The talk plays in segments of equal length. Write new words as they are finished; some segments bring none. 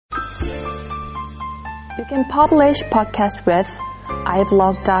You can publish podcast with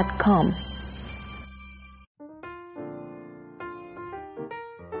iblog.com.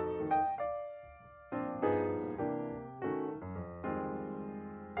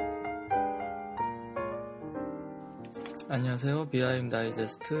 안녕하세요. BIM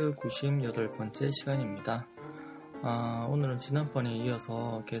다이제스트 98번째 시간입니다. 오늘은 지난번에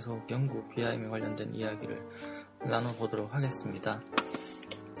이어서 계속 영국 BIM에 관련된 이야기를 나눠보도록 하겠습니다.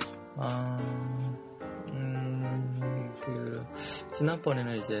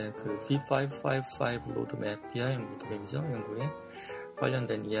 지난번에는 이제 그 B555 로드맵, BIM 로드맵이죠, 영국에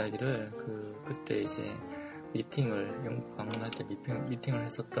관련된 이야기를 그때 이제 영국 방문할 때 미팅을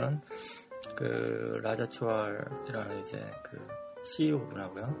했었던 라자추알이라는 이제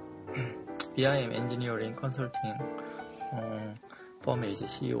CEO분하고요. BIM 엔지니어링 컨설팅 펌의 이제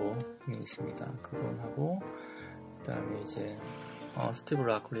CEO분이십니다. 그분하고 그다음에 이제 스티브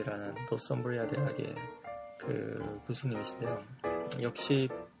라클리라는 노썸브리아 대학의 교수님이신데요. 역시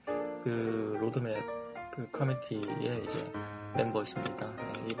로드맵 커뮤니티의 이제 멤버십니다.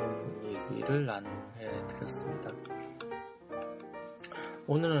 이분 얘기를 나눠해 드렸습니다.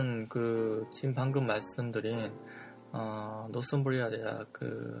 오늘은 지금 방금 말씀드린 노썸브리아 대학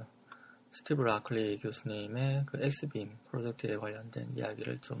스티브 라클리 교수님의 엑스빔 프로젝트에 관련된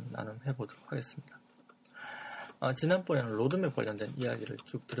이야기를 좀 나눔해 보도록 하겠습니다. 지난번에는 로드맵 관련된 이야기를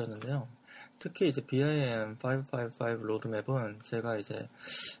쭉 드렸는데요. 특히 이제 BIM 555 로드맵은 제가 이제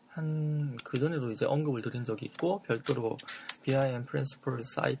그전에도 이제 언급을 드린 적이 있고, 별도로 BIM 프린시플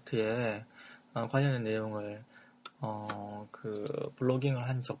사이트에 관련된 내용을 블로깅을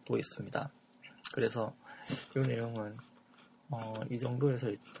한 적도 있습니다. 그래서 이 내용은 이 정도에서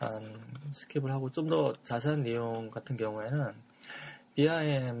일단 스킵을 하고, 좀 더 자세한 내용 같은 경우에는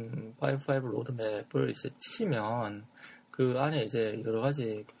BIM 555 로드맵을 이제 치시면 그 안에 이제 여러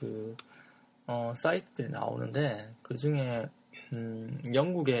가지 사이트들이 나오는데, 그 중에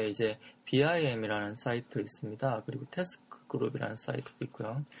영국에 이제 BIM이라는 사이트 있습니다. 그리고 태스크 그룹이라는 사이트도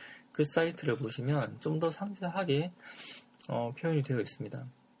있고요. 그 사이트를 보시면 좀 더 상세하게 표현이 되어 있습니다.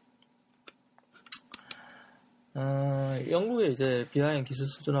 영국의 이제 BIM 기술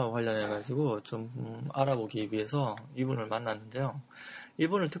수준하고 관련해가지고 좀 알아보기 위해서 이분을 만났는데요.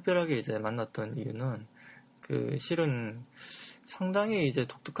 이분을 특별하게 이제 만났던 이유는 실은 상당히 이제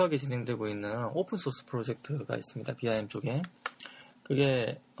독특하게 진행되고 있는 오픈소스 프로젝트가 있습니다. BIM 쪽에.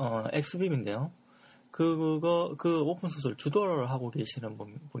 그게 엑스빔인데요. 그 오픈소스를 주도를 하고 계시는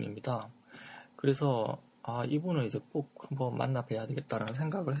분입니다. 그래서 이분은 이제 꼭 한번 만나봐야 되겠다는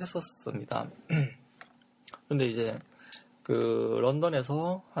생각을 했었습니다. 근데 이제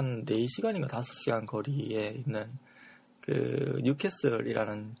런던에서 한 4시간인가 5시간 거리에 있는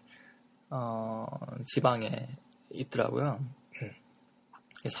뉴캐슬이라는 지방에 있더라고요.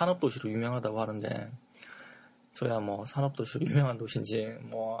 산업도시로 유명하다고 하는데, 저야 뭐 산업도시로 유명한 도시인지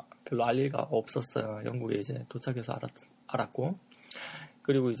뭐 별로 알 리가 없었어요. 영국에 이제 도착해서 알았고,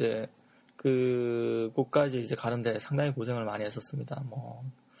 그리고 이제 곳까지 이제 가는데 상당히 고생을 많이 했었습니다.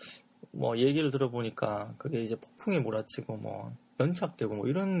 뭐 얘기를 들어보니까 그게 이제 폭풍이 몰아치고 뭐 연착되고 뭐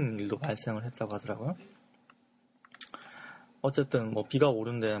이런 일도 발생을 했다고 하더라고요. 어쨌든 뭐 비가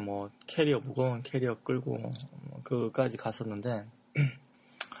오는데 뭐 무거운 캐리어 끌고 그까지 갔었는데,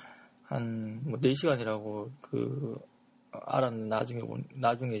 한 4시간이라고 알았는데,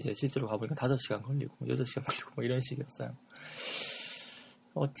 나중에 이제 실제로 가보니까 5시간 걸리고 6시간 걸리고 뭐 이런 식이었어요.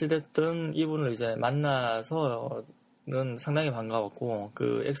 어찌됐든 이분을 이제 만나서는 상당히 반가웠고,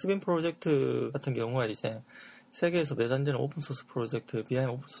 엑스빔 프로젝트 같은 경우에 이제 세계에서 매단되는 오픈소스 프로젝트, BIM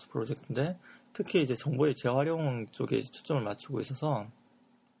오픈소스 프로젝트인데, 특히 이제 정보의 재활용 쪽에 초점을 맞추고 있어서,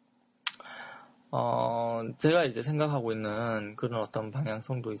 제가 이제 생각하고 있는 그런 어떤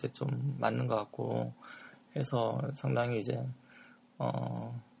방향성도 이제 좀 맞는 것 같고 해서 상당히 이제,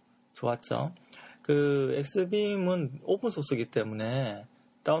 좋았죠. 엑스빔은 오픈소스이기 때문에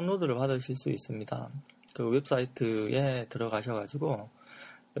다운로드를 받으실 수 있습니다. 웹사이트에 들어가셔가지고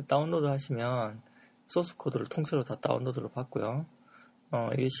다운로드 하시면 소스 코드를 통째로 다 다운로드를 받고요.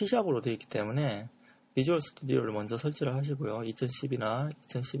 이게 C샵으로 되어 있기 때문에 비주얼 스튜디오를 먼저 설치를 하시고요. 2010이나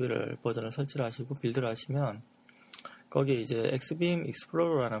 2011 버전을 설치를 하시고 빌드를 하시면 거기에 이제 엑스빔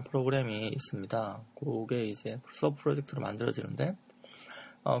익스플로러라는 프로그램이 있습니다. 그게 이제 서브 프로젝트로 만들어지는데,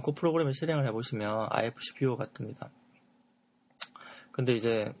 그 프로그램을 실행을 해보시면 IFC 뷰어가 뜹니다. 근데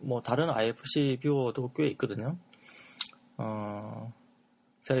이제 뭐 다른 IFC 뷰어도 꽤 있거든요.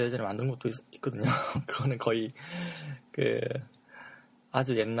 제가 예전에 만든 것도 있거든요. 그거는 거의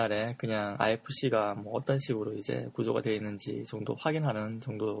아주 옛날에 그냥 IFC가 뭐 어떤 식으로 이제 구조가 되어 있는지 정도 확인하는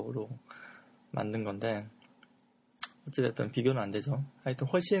정도로 만든 건데, 어찌됐든 비교는 안 되죠. 하여튼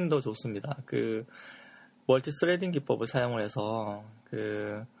훨씬 더 좋습니다. 멀티 스레딩 기법을 사용을 해서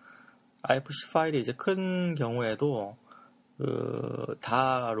그 IFC 파일이 이제 큰 경우에도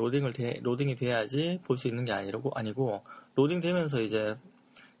다 로딩이 돼야지 볼 수 있는 게 아니고 로딩 되면서 이제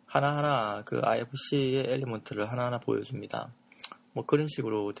하나하나 그 IFC의 엘리먼트를 하나하나 보여줍니다. 뭐 그런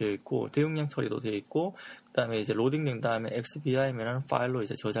식으로 되어 있고 대용량 처리도 되어 있고 그다음에 이제 로딩된 다음에 XBIM이라는 파일로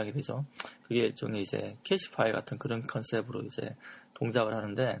이제 저장이 되죠. 그게 일종의 이제 캐시 파일 같은 그런 컨셉으로 이제 동작을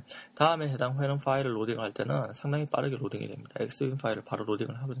하는데 다음에 해당 회원 파일을 로딩할 때는 상당히 빠르게 로딩이 됩니다. XBIM 파일을 바로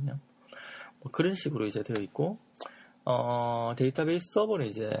로딩을 하거든요. 뭐 그런 식으로 이제 되어 있고 데이터베이스 서버는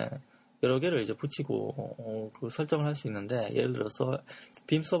이제 여러 개를 이제 붙이고 그 설정을 할 수 있는데 예를 들어서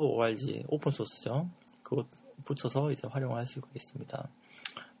빔 서버 org 오픈 소스죠. 그거 붙여서 이제 활용할 수가 있습니다.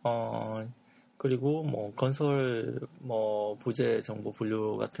 그리고 뭐 건설 뭐 부재 정보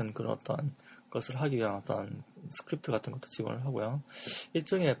분류 같은 그런 어떤 것을 하기 위한 어떤 스크립트 같은 것도 지원을 하고요.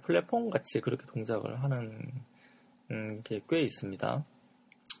 일종의 플랫폼 같이 그렇게 동작을 하는 게 꽤 있습니다.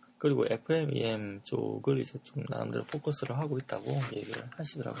 그리고 FMEM 쪽을 이제 좀 나름대로 포커스를 하고 있다고 얘기를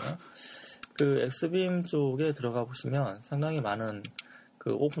하시더라고요. 그 엑스빔 쪽에 들어가 보시면 상당히 많은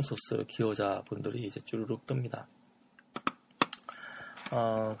그 오픈소스 기여자 분들이 이제 주르륵 뜹니다.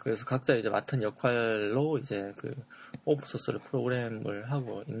 그래서 각자 이제 맡은 역할로 이제 그 오픈소스를 프로그램을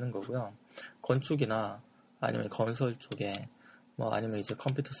하고 있는 거고요. 건축이나 아니면 건설 쪽에 뭐 아니면 이제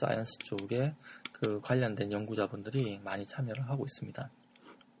컴퓨터 사이언스 쪽에 그 관련된 연구자분들이 많이 참여를 하고 있습니다.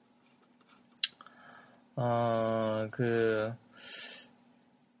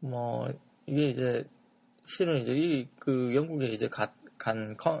 이게 이제, 실은 이제 그 영국에 이제 간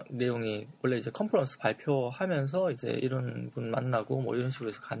내용이 원래 이제 컨퍼런스 발표하면서 이제 이런 분 만나고 뭐 이런 식으로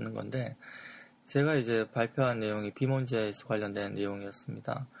해서 갖는 건데, 제가 이제 발표한 내용이 비몬.js 관련된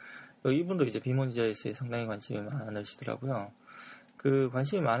내용이었습니다. 이분도 이제 비몬.js에 상당히 관심이 많으시더라고요. 그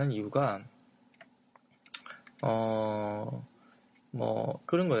관심이 많은 이유가, 뭐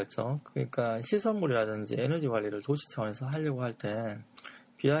그런 거였죠. 그러니까 시설물이라든지 에너지 관리를 도시 차원에서 하려고 할 때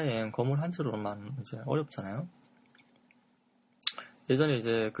BIM 건물 한 채로만 이제 어렵잖아요. 예전에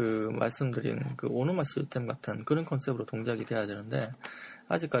이제 그 말씀드린 그 오노마 시스템 같은 그런 컨셉으로 동작이 돼야 되는데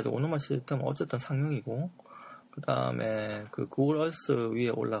아직까지 오노마 시스템은 어쨌든 상용이고 그 다음에 그 구글 얼스 위에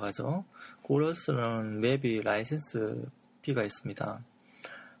올라가죠. 구글 얼스는 맵이 라이센스 피가 있습니다.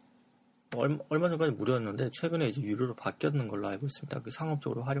 얼마 전까지 무료였는데 최근에 이제 유료로 바뀌었는 걸로 알고 있습니다. 그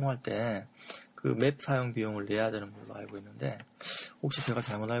상업적으로 활용할 때 그 맵 사용 비용을 내야 되는 걸로 알고 있는데 혹시 제가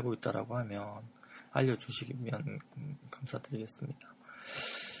잘못 알고 있다라고 하면 알려주시면 감사드리겠습니다.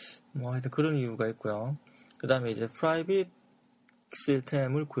 뭐 하여튼 그런 이유가 있고요. 그 다음에 이제 프라이빗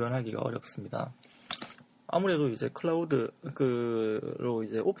시스템을 구현하기가 어렵습니다. 아무래도 이제 클라우드로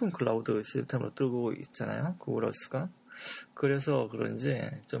이제 오픈 클라우드 시스템으로 뜨고 있잖아요. 구글 얼스가. 그래서 그런지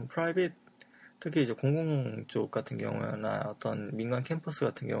좀 프라이빗 특히 이제 공공 쪽 같은 경우나 어떤 민간 캠퍼스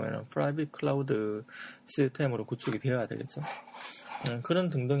같은 경우에는 프라이빗 클라우드 시스템으로 구축이 되어야 되겠죠. 그런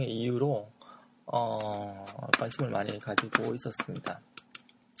등등의 이유로 관심을 많이 가지고 있었습니다.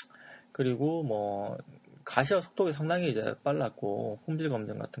 그리고 뭐 가시화 속도가 상당히 이제 빨랐고 품질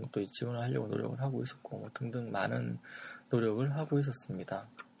검증 같은 것도 지원을 하려고 노력을 하고 있었고 뭐 등등 많은 노력을 하고 있었습니다.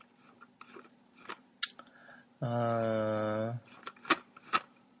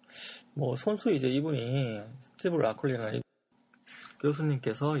 뭐 손수 이제 이분이 스티브 라콜리라는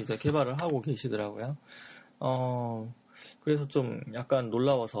교수님께서 이제 개발을 하고 계시더라고요. 그래서 좀 약간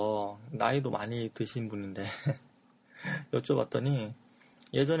놀라워서 나이도 많이 드신 분인데 여쭤봤더니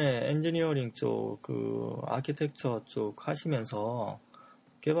예전에 엔지니어링 쪽 그 아키텍처 쪽 하시면서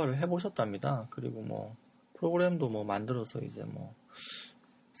개발을 해보셨답니다. 그리고 뭐 프로그램도 뭐 만들어서 이제 뭐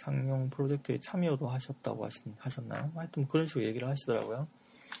상용 프로젝트에 참여도 하셨다고 하셨나요? 하여튼 그런 식으로 얘기를 하시더라고요.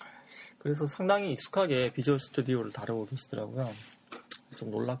 그래서 상당히 익숙하게 비주얼 스튜디오를 다루고 계시더라고요. 좀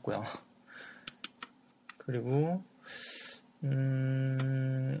놀랐고요. 그리고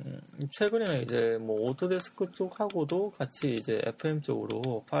최근에는 이제 뭐 오토데스크 쪽하고도 같이 이제 FM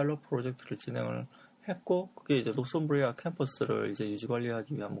쪽으로 파일럿 프로젝트를 진행을 했고 그게 이제 노선브리아 캠퍼스를 이제 유지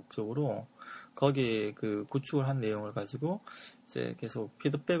관리하기 위한 목적으로 거기 그 구축을 한 내용을 가지고 이제 계속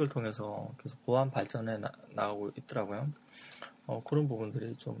피드백을 통해서 계속 보완 발전해 나가고 있더라고요. 그런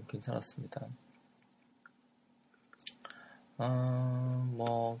부분들이 좀 괜찮았습니다.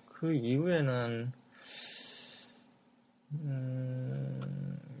 뭐 그 이후에는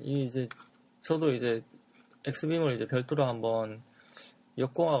이제 저도 이제 엑스빔을 이제 별도로 한번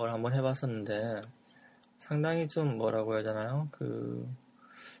역공학을 한번 해봤었는데 상당히 좀 뭐라고 해야 되나요? 그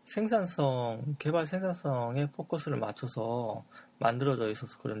개발 생산성에 포커스를 맞춰서 만들어져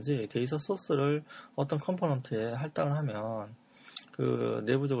있어서 그런지 데이터 소스를 어떤 컴포넌트에 할당을 하면 그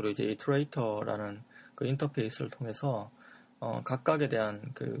내부적으로 이제 이터레이터라는 그 인터페이스를 통해서 각각에 대한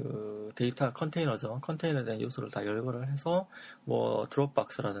그 데이터 컨테이너에 대한 요소를 다 열거를 해서 뭐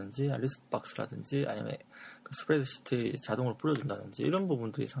드롭박스라든지 리스트박스라든지 아니면 그 스프레드시트에 자동으로 뿌려준다든지 이런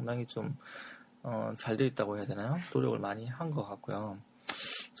부분들이 상당히 좀 잘 돼 있다고 해야 되나요? 노력을 많이 한 것 같고요.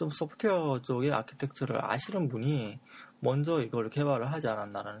 좀 소프트웨어 쪽의 아키텍처를 아시는 분이 먼저 이걸 개발을 하지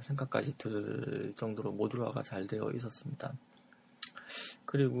않았나라는 생각까지 들 정도로 모듈화가 잘 되어 있었습니다.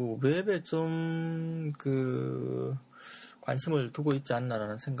 그리고 웹에 좀 관심을 두고 있지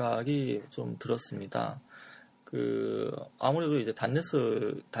않나라는 생각이 좀 들었습니다. 아무래도 이제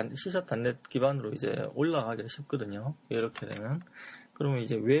C# 단넷 기반으로 이제 올라가기가 쉽거든요. 이렇게 되면. 그러면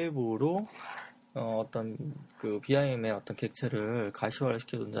이제 외부로 어떤 그 BIM의 어떤 객체를 가시화를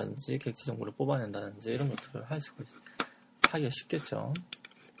시켜둔다든지 객체 정보를 뽑아낸다든지 이런 것들을 하기가 쉽겠죠.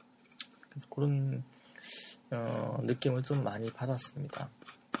 그래서 그런 느낌을 좀 많이 받았습니다.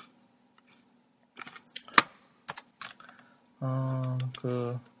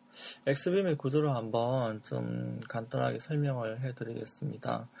 엑스빔의 구조를 한번 좀 간단하게 설명을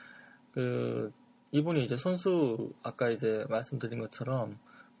해드리겠습니다. 이분이 이제 아까 이제 말씀드린 것처럼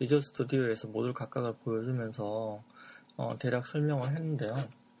비주얼 스튜디오에서 모듈 각각을 보여주면서 대략 설명을 했는데요.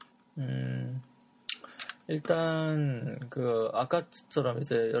 일단 아까처럼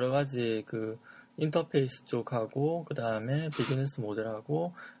이제 여러 가지 인터페이스 쪽하고 그 다음에 비즈니스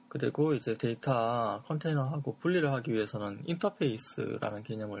모델하고 그리고 이제 데이터 컨테이너하고 분리를 하기 위해서는 인터페이스라는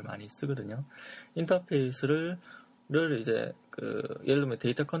개념을 많이 쓰거든요. 인터페이스를 이제 예를 들면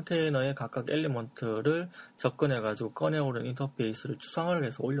데이터 컨테이너의 각각 엘리먼트를 접근해가지고 꺼내오는 인터페이스를 추상화를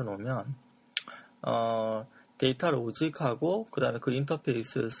해서 올려놓으면 데이터 로직하고 그 다음에 그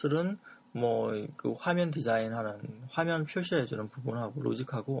인터페이스 쓸은 화면 디자인하는 화면 표시해주는 부분하고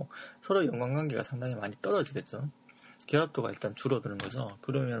로직하고 서로 연관관계가 상당히 많이 떨어지겠죠. 결합도가 일단 줄어드는 거죠.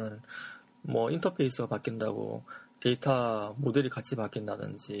 그러면은 인터페이스가 바뀐다고 데이터 모델이 같이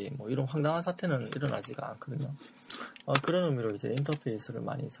바뀐다든지 이런 황당한 사태는 일어나지가 않거든요. 그런 의미로 이제 인터페이스를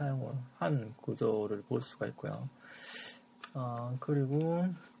많이 사용을 한 구조를 볼 수가 있고요. 그리고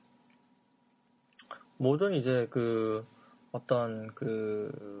모든 이제 어떤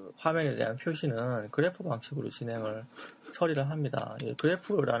화면에 대한 표시는 그래프 방식으로 처리를 합니다. 이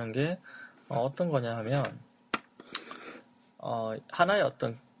그래프라는 게 어떤 거냐 하면 하나의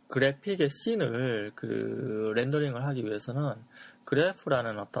어떤 그래픽의 씬을 렌더링을 하기 위해서는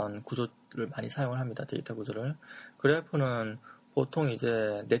그래프라는 어떤 구조를 많이 사용을 합니다. 데이터 구조를. 그래프는 보통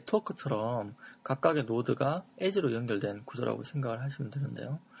이제 네트워크처럼 각각의 노드가 에지로 연결된 구조라고 생각을 하시면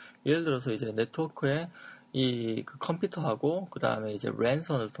되는데요. 예를 들어서 이제 네트워크에 컴퓨터하고 그 다음에 이제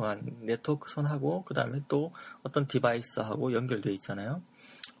랜선을 통한 네트워크 선하고 그 다음에 또 어떤 디바이스하고 연결되어 있잖아요.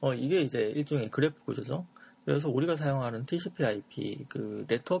 이게 이제 일종의 그래프 구조죠. 그래서 우리가 사용하는 TCP/IP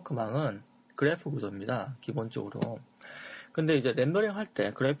네트워크망은 그래프 구조입니다. 기본적으로. 근데 이제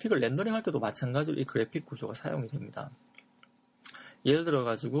그래픽을 렌더링 할 때도 마찬가지로 이 그래픽 구조가 사용이 됩니다. 예를 들어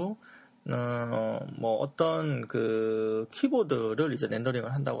가지고 어떤 키보드를 이제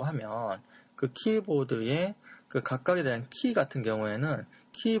렌더링을 한다고 하면 그 키보드의 각각에 대한 키 같은 경우에는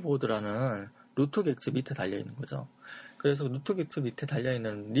키보드라는 루트 객체 밑에 달려 있는 거죠. 그래서 루트 객체 밑에 달려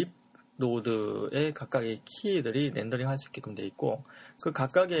있는 립 노드의 각각의 키들이 렌더링 할 수 있게끔 되어 있고 그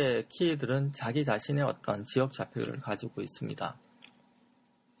각각의 키들은 자기 자신의 어떤 지역 좌표를 가지고 있습니다.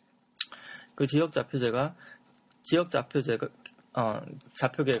 그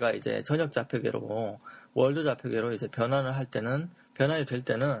좌표계가 이제 전역 좌표계로 월드 좌표계로 이제 변환이 될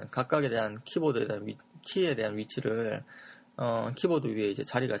때는 각각에 대한 키에 대한 위치를 키보드 위에 이제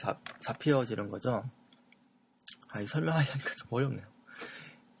자리가 잡혀지는 거죠. 이 설명하려니까 좀 어렵네요.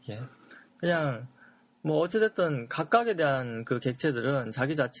 이게 그냥 어찌됐든 각각에 대한 객체들은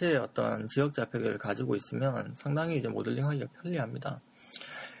자기 자체의 어떤 지역 좌표계를 가지고 있으면 상당히 이제 모델링하기가 편리합니다.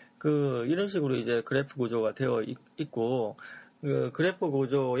 이런 식으로 이제 그래프 구조가 되어 있고 그래프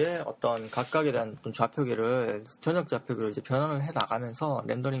구조의 어떤 각각에 대한 좌표계를 전역 좌표계로 이제 변환을 해 나가면서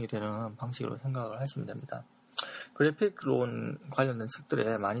렌더링이 되는 방식으로 생각을 하시면 됩니다. 그래픽론 관련된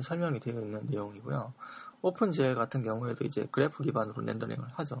책들에 많이 설명이 되어 있는 내용이고요. 오픈GL 같은 경우에도 이제 그래프 기반으로 렌더링을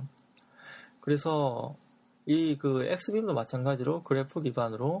하죠. 그래서 엑스빔도 마찬가지로 그래프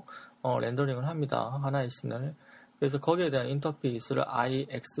기반으로 렌더링을 합니다. 하나의 씬을. 그래서 거기에 대한 인터페이스를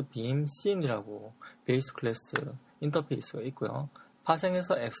iXbeam Scene이라고 베이스 클래스 인터페이스가 있고요.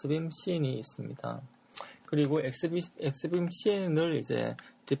 파생해서 엑스빔 씬이 있습니다. 그리고 엑스빔 씬을 이제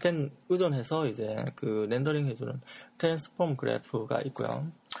의존해서 이제 렌더링 해주는 트랜스폼 그래프가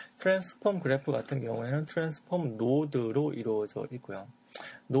있고요. 트랜스폼 그래프 같은 경우에는 트랜스폼 노드로 이루어져 있고요.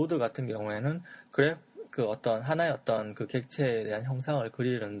 노드 같은 경우에는 하나의 어떤 객체에 대한 형상을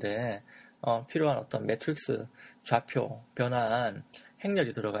그리는데 필요한 어떤 매트릭스 좌표 변환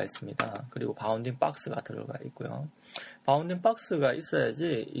행렬이 들어가 있습니다. 그리고 바운딩 박스가 들어가 있고요. 바운딩 박스가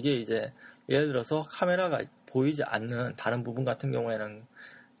있어야지 이게 이제 예를 들어서 카메라가 보이지 않는 다른 부분 같은 경우에는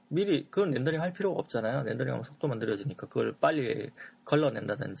미리 그건 렌더링 할 필요가 없잖아요. 렌더링하면 속도만 느려지니까 그걸 빨리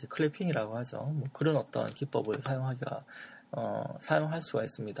걸러낸다든지 클리핑이라고 하죠. 뭐 그런 어떤 기법을 사용할 수가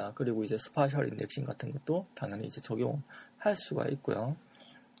있습니다. 그리고 이제 스파셜 인덱싱 같은 것도 당연히 이제 적용할 수가 있고요.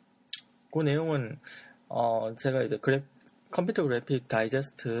 그 내용은 제가 이제 컴퓨터 그래픽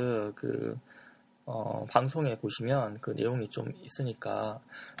다이제스트 방송에 보시면 그 내용이 좀 있으니까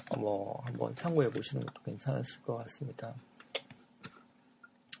한번 참고해 보시는 것도 괜찮으실 것 같습니다.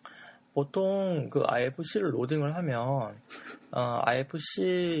 보통 그 IFC를 로딩을 하면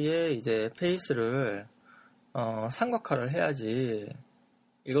IFC의 이제 페이스를 삼각화를 해야지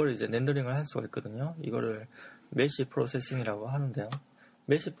이걸 이제 렌더링을 할 수가 있거든요. 이거를 메시 프로세싱이라고 하는데요.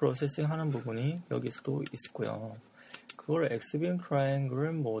 메시 프로세싱 하는 부분이 여기서도 있고요. 그걸 엑스빔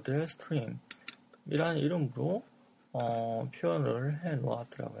트라이앵글 모델 스트림 이라는 이름으로 표현을 해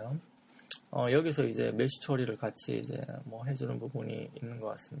놓았더라고요. 여기서 이제 메시 처리를 같이 이제 해주는 부분이 있는 것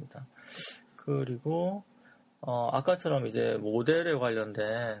같습니다. 그리고 아까처럼 이제 모델에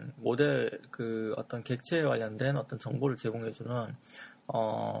관련된 모델 어떤 객체에 관련된 어떤 정보를 제공해주는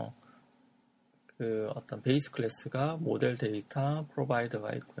어떤 베이스 클래스가 모델 데이터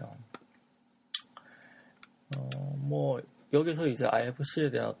프로바이더가 있고요. 여기서 이제 IFC에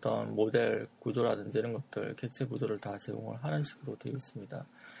대한 어떤 모델 구조라든지 이런 것들, 객체 구조를 다 제공을 하는 식으로 되어 있습니다.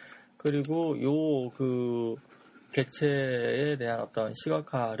 그리고 객체에 대한 어떤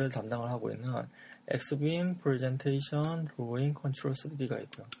시각화를 담당을 하고 있는 Xbeam Presentation Drawing Control 3D가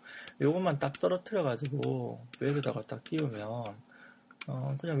있고요. 요것만 딱 떨어뜨려가지고 웹에다가 딱 띄우면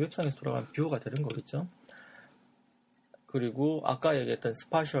그냥 웹상에서 돌아가는 뷰가 되는 거겠죠. 그리고 아까 얘기했던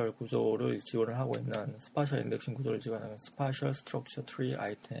스파셜 구조를 지원을 하고 있는 스파셜 인덱싱 구조를 지원하는 스파셜 스트럭처 트리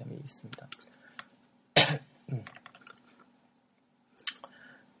아이템이 있습니다.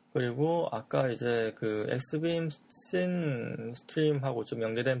 그리고 아까 이제 그 Xbeam 씬 스트림하고 좀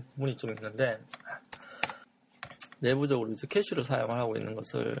연계된 부분이 좀 있는데 내부적으로 이제 캐시를 사용을 하고 있는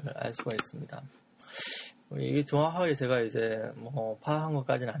것을 알 수가 있습니다. 이게 정확하게 제가 이제 파악한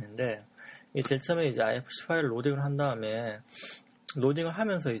것까지는 아닌데 이게 제일 처음에 이제 IFC 파일을 로딩을 한 다음에 로딩을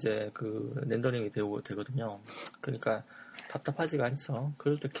하면서 이제 그 렌더링이 되거든요. 그러니까 답답하지가 않죠.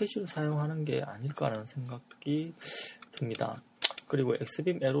 그럴 때 캐시를 사용하는 게 아닐까라는 생각이 듭니다. 그리고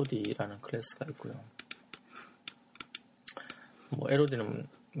Xbeam LOD라는 클래스가 있고요. LOD는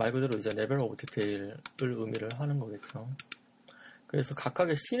말 그대로 이제 레벨 오브 디테일을 의미를 하는 거겠죠. 그래서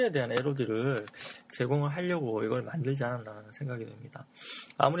각각의 씬에 대한 LOD를 제공을 하려고 이걸 만들지 않았나라는 생각이 듭니다.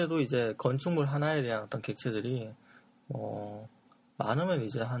 아무래도 이제 건축물 하나에 대한 어떤 객체들이 많으면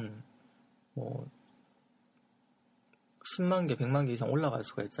이제 한 10만 개, 100만 개 이상 올라갈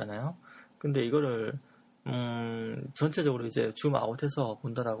수가 있잖아요. 근데 이거를 전체적으로 이제 줌 아웃해서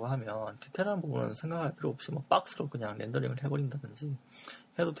본다라고 하면 디테일한 부분은 생각할 필요 없이 박스로 그냥 렌더링을 해버린다든지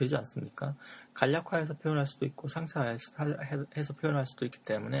해도 되지 않습니까? 간략화해서 표현할 수도 있고 상세화해서 표현할 수도 있기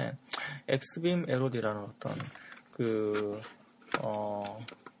때문에 Xbeam LOD라는 어떤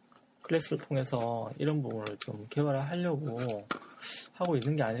클래스를 통해서 이런 부분을 좀 개발을 하려고 하고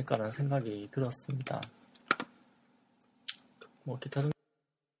있는 게 아닐까라는 생각이 들었습니다. 기타 등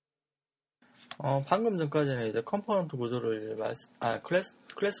방금 전까지는 이제 컴포넌트 구조를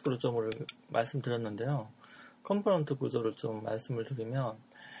클래스 구조를 말씀드렸는데요. 컴포넌트 구조를 좀 말씀을 드리면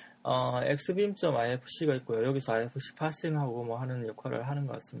xbeam.ifc가 있고요. 여기서 ifc 파싱하고 하는 역할을 하는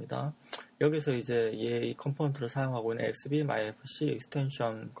것 같습니다. 여기서 이제 이 컴포넌트를 사용하고 있는 xbeam ifc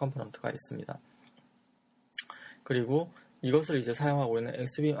extension 컴포넌트가 있습니다. 그리고 이것을 이제 사용하고 있는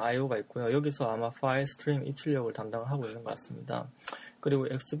xbeam io가 있고요. 여기서 아마 파일 스트림 입출력을 담당을 하고 있는 것 같습니다. 그리고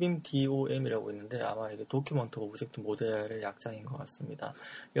xbeam dom이라고 있는데 아마 이게 도큐먼트 오브젝트 모델의 약자인 것 같습니다.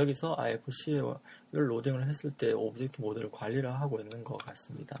 여기서 IFC를 로딩을 했을 때 오브젝트 모델을 관리를 하고 있는 것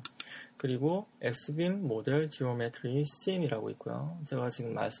같습니다. 그리고 xbeam 모델 지오메트리 씬이라고 있고요. 제가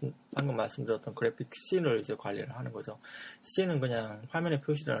지금 방금 말씀드렸던 그래픽 씬을 이제 관리를 하는 거죠. 씬은 그냥 화면에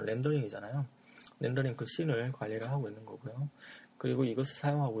표시되는 렌더링이잖아요. 렌더링 그 씬을 관리를 하고 있는 거고요. 그리고 이것을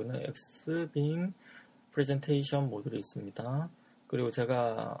사용하고 있는 xbeam 프레젠테이션 모듈이 있습니다. 그리고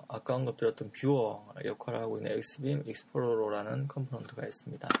제가 아까 언급드렸던 뷰어 역할을 하고 있는 Xbeam Explorer라는 컴포넌트가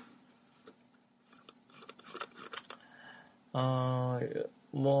있습니다.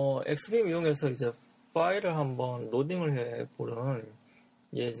 Xbeam 이용해서 이제 파일을 한번 로딩을 해보는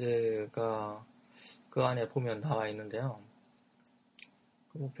예제가 그 안에 보면 나와 있는데요.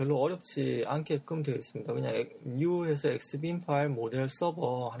 별로 어렵지 않게끔 되어 있습니다. 그냥 New에서 Xbeam 파일 모델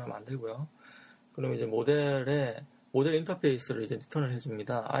서버 하나 만들고요. 그럼 이제 모델 인터페이스를 이제 리턴을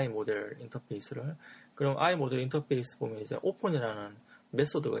해줍니다. I 모델 인터페이스를. 그럼 I 모델 인터페이스 보면 이제 open이라는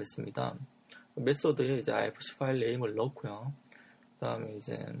메소드가 있습니다. 메소드에 이제 IFC 파일 네임을 넣고요. 그 다음에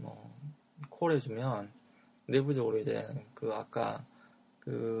이제 콜 해주면 내부적으로 이제 아까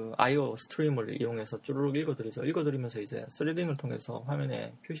IO 스트림을 이용해서 쭈르륵 읽어드리죠. 읽어드리면서 이제 스레딩을 통해서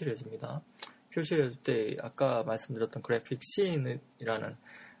화면에 표시를 해줍니다. 표시를 해줄 때 아까 말씀드렸던 그래픽 씬이라는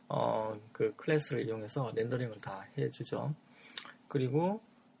클래스를 이용해서 렌더링을 다 해주죠. 그리고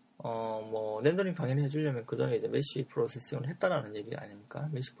렌더링 당연히 해주려면 그 전에 이제 메쉬 프로세싱을 했다라는 얘기 아닙니까?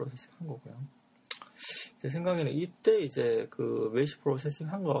 메쉬 프로세싱 한 거고요. 제 생각에는 이때 이제 메쉬 프로세싱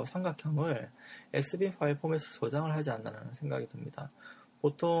한 거 삼각형을 XBeam 파일 포맷으로 저장을 하지 않나라는 생각이 듭니다.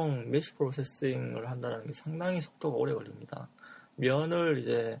 보통 메쉬 프로세싱을 한다는 게 상당히 속도가 오래 걸립니다. 면을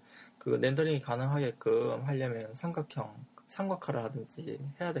이제 렌더링이 가능하게끔 하려면 삼각화를 하든지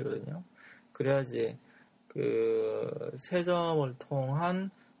해야 되거든요. 그래야지 세 점을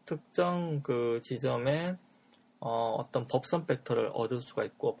통한 특정 지점에 어떤 법선 벡터를 얻을 수가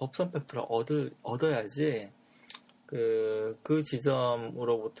있고, 법선 벡터를 얻어야지 그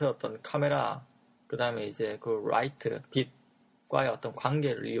지점으로부터 어떤 카메라, 그 다음에 이제 라이트, 빛과의 어떤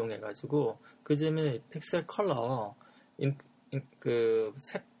관계를 이용해가지고 그 지점의 픽셀 컬러,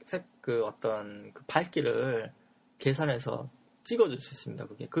 어떤 밝기를 계산해서 찍어줄 수 있습니다.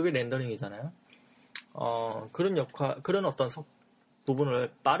 그게 렌더링이잖아요. 그런 어떤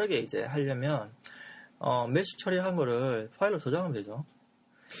부분을 빠르게 이제 하려면 메쉬 처리한 거를 파일로 저장하면 되죠.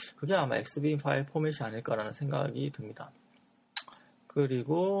 그게 아마 XBeam 파일 포맷이 아닐까라는 생각이 듭니다.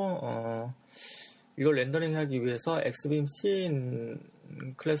 그리고 이걸 렌더링 하기 위해서 XBeam Scene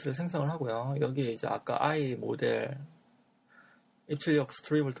클래스를 생성을 하고요. 여기에 이제 아까 I 모델 입출력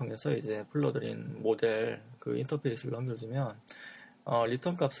스트림을 통해서 이제 불러들인 모델 인터페이스를 넘겨주면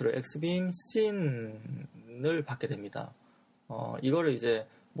리턴 값으로 XBeam Scene을 받게 됩니다. 이거를 이제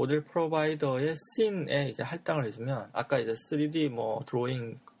모델 프로바이더의 씬에 이제 할당을 해주면, 아까 이제 3D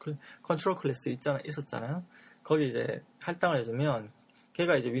드로잉 컨트롤 클래스 있었잖아요. 거기 이제 할당을 해주면,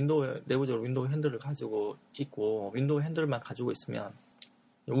 걔가 이제 내부적으로 윈도우 핸들을 가지고 있고, 윈도우 핸들만 가지고 있으면,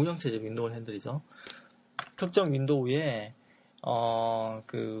 운영체제 윈도우 핸들이죠. 특정 윈도우에,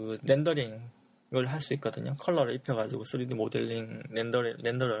 렌더링을 할 수 있거든요. 컬러를 입혀가지고 3D 모델링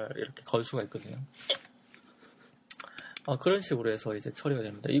렌더를 이렇게 걸 수가 있거든요. 그런 식으로 해서 이제 처리가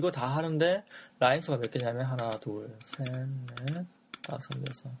됩니다. 이거 다 하는데 라인 수가 몇 개냐면 하나, 둘, 셋, 넷, 다섯,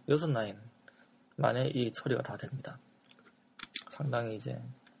 여섯 라인 만에 이 처리가 다 됩니다. 상당히 이제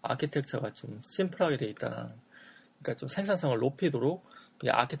아키텍처가 좀 심플하게 되어 있다는, 그러니까 좀 생산성을 높이도록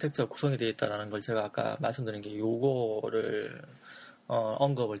아키텍처가 구성이 되어 있다는 걸 제가 아까 말씀드린 게 요거를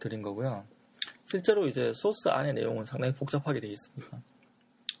언급을 드린 거고요. 실제로 이제 소스 안의 내용은 상당히 복잡하게 되어 있습니다.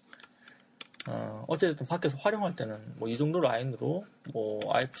 어쨌든 밖에서 활용할 때는 이 정도 라인으로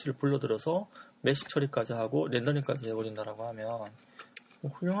IFC를 불러들여서 메쉬 처리까지 하고 렌더링까지 해버린다라고 하면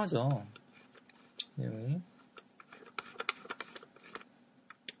훌륭하죠. 내용이.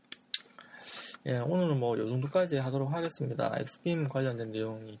 예, 오늘은 요 정도까지 하도록 하겠습니다. XBeam 관련된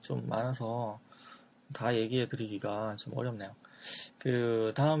내용이 좀 많아서 다 얘기해 드리기가 좀 어렵네요.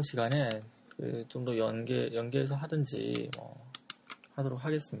 다음 시간에 좀 더 연계해서 하든지 하도록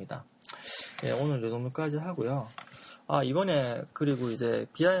하겠습니다. 예, 오늘 요 정도까지 하고요. 이번에 그리고 이제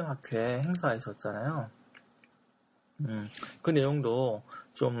BIM 학회 행사 있었잖아요. 그 내용도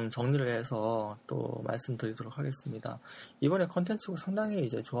좀 정리를 해서 또 말씀드리도록 하겠습니다. 이번에 컨텐츠가 상당히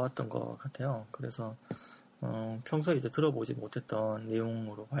이제 좋았던 것 같아요. 그래서 평소에 이제 들어보지 못했던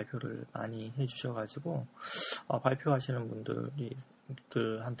내용으로 발표를 많이 해주셔가지고 발표하시는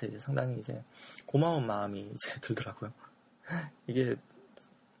분들한테 이제 상당히 이제 고마운 마음이 이제 들더라고요. 이게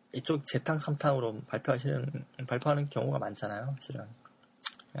이쪽 재탕 3탕으로 발표하는 경우가 많잖아요, 실은.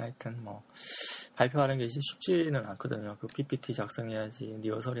 하여튼 발표하는 게 쉽지는 않거든요. PPT 작성해야지,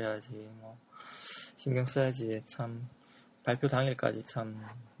 리허설 해야지, 신경 써야지, 참 발표 당일까지 참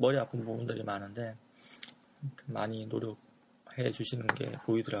머리 아픈 부분들이 많은데 많이 노력해 주시는 게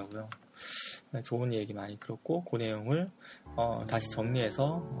보이더라고요. 좋은 얘기 많이 들었고 그 내용을 다시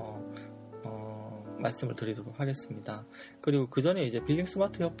정리해서 말씀을 드리도록 하겠습니다. 그리고 그 전에 이제 빌링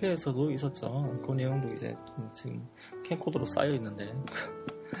스마트 협회에서도 있었죠. 그 내용도 이제 지금 캠코더로 쌓여 있는데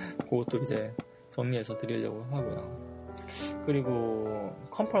그것도 이제 정리해서 드리려고 하고요. 그리고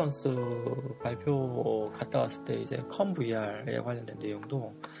컨퍼런스 발표 갔다 왔을 때 이제 컴VR에 관련된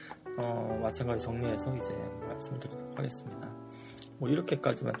내용도 마찬가지 정리해서 이제 말씀을 드리도록 하겠습니다.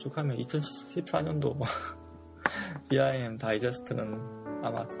 이렇게까지만 쭉 하면 2014년도 BIM 다이제스트는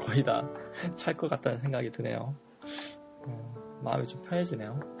아마 거의 다 찰 것 같다는 생각이 드네요. 마음이 좀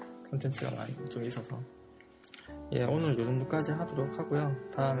편해지네요. 콘텐츠가 좀 있어서. 예, 오늘 요 정도까지 하도록 하고요.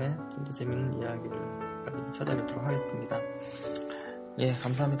 다음에 좀 더 재밌는 이야기를 가지고 찾아뵙도록 하겠습니다. 예,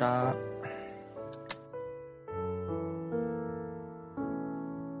 감사합니다.